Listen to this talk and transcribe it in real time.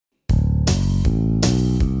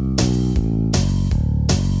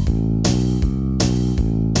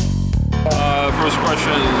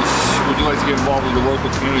question is, would you like to get involved with your local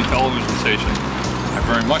community television station? I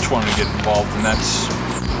very much want to get involved, and that's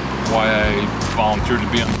why I volunteered to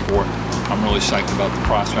be on the board. I'm really psyched about the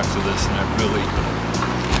prospects of this, and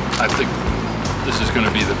I think this is going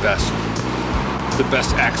to be the best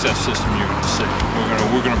access system you're going to see.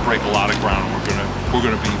 We're going to break a lot of ground. We're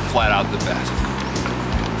going to be flat out the best.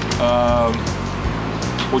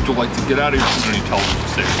 What would you like to get out of your community television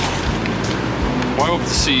station? What I hope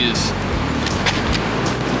to see is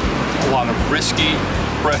a lot of risky,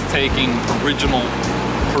 breathtaking, original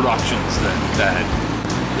productions that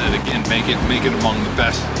again make it among the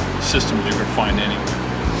best systems you can find anywhere.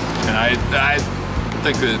 And I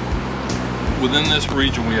think that within this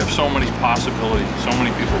region we have so many possibilities, so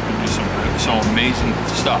many people can do some amazing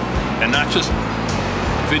stuff, and not just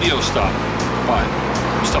video stuff, but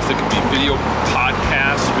stuff that could be video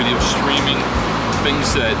podcasts, video streaming,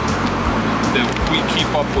 things that we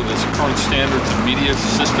keep up with as current standards and media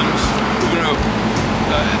systems. We're gonna,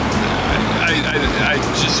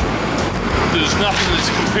 there's nothing that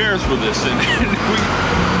compares with this, and in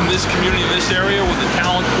this community, in this area, with the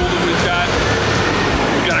talent pool that we've got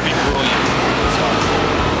to be brilliant. So,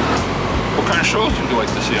 what kind of shows would you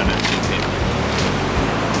like to see on NCTV?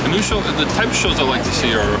 The type of shows I like to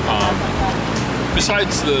see are,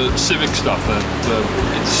 besides the civic stuff,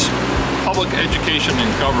 it's public education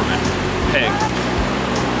and government. PEG.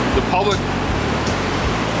 The public,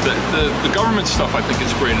 the government stuff I think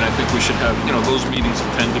is great, and I think we should have, those meetings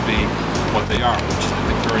tend to be what they are, which is I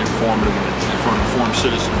think very informative for an informed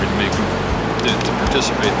citizenry to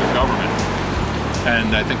participate in their government.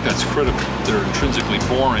 And I think that's critical. They're intrinsically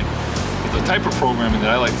boring. But the type of programming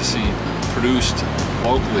that I like to see produced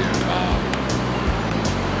locally,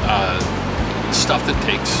 stuff that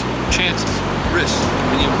takes chances, risks,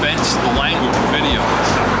 and invents the language of video and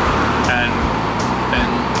stuff. And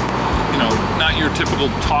not your typical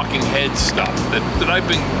talking head stuff that I've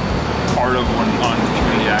been part of on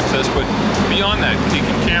community access, but beyond that,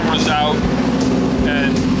 taking cameras out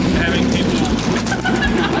and having people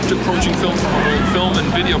approaching film and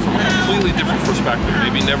video from a completely different perspective,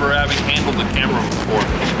 maybe never having handled the camera before,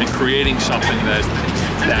 and creating something that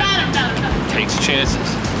takes chances,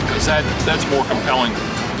 because that's more compelling.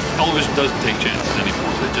 Television doesn't take chances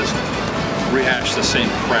anymore. They just rehash the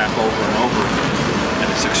same crap over and over again, and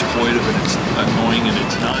it's exploitive and it's annoying and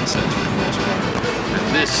it's nonsense for the most part. And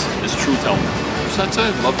this is true television. So that's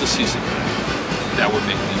it. I'd love to see something that would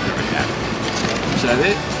make me very happy. Is that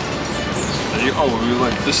it?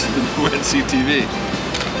 This is the new NCTV.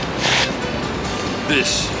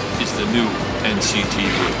 This is the new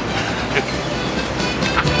NCTV.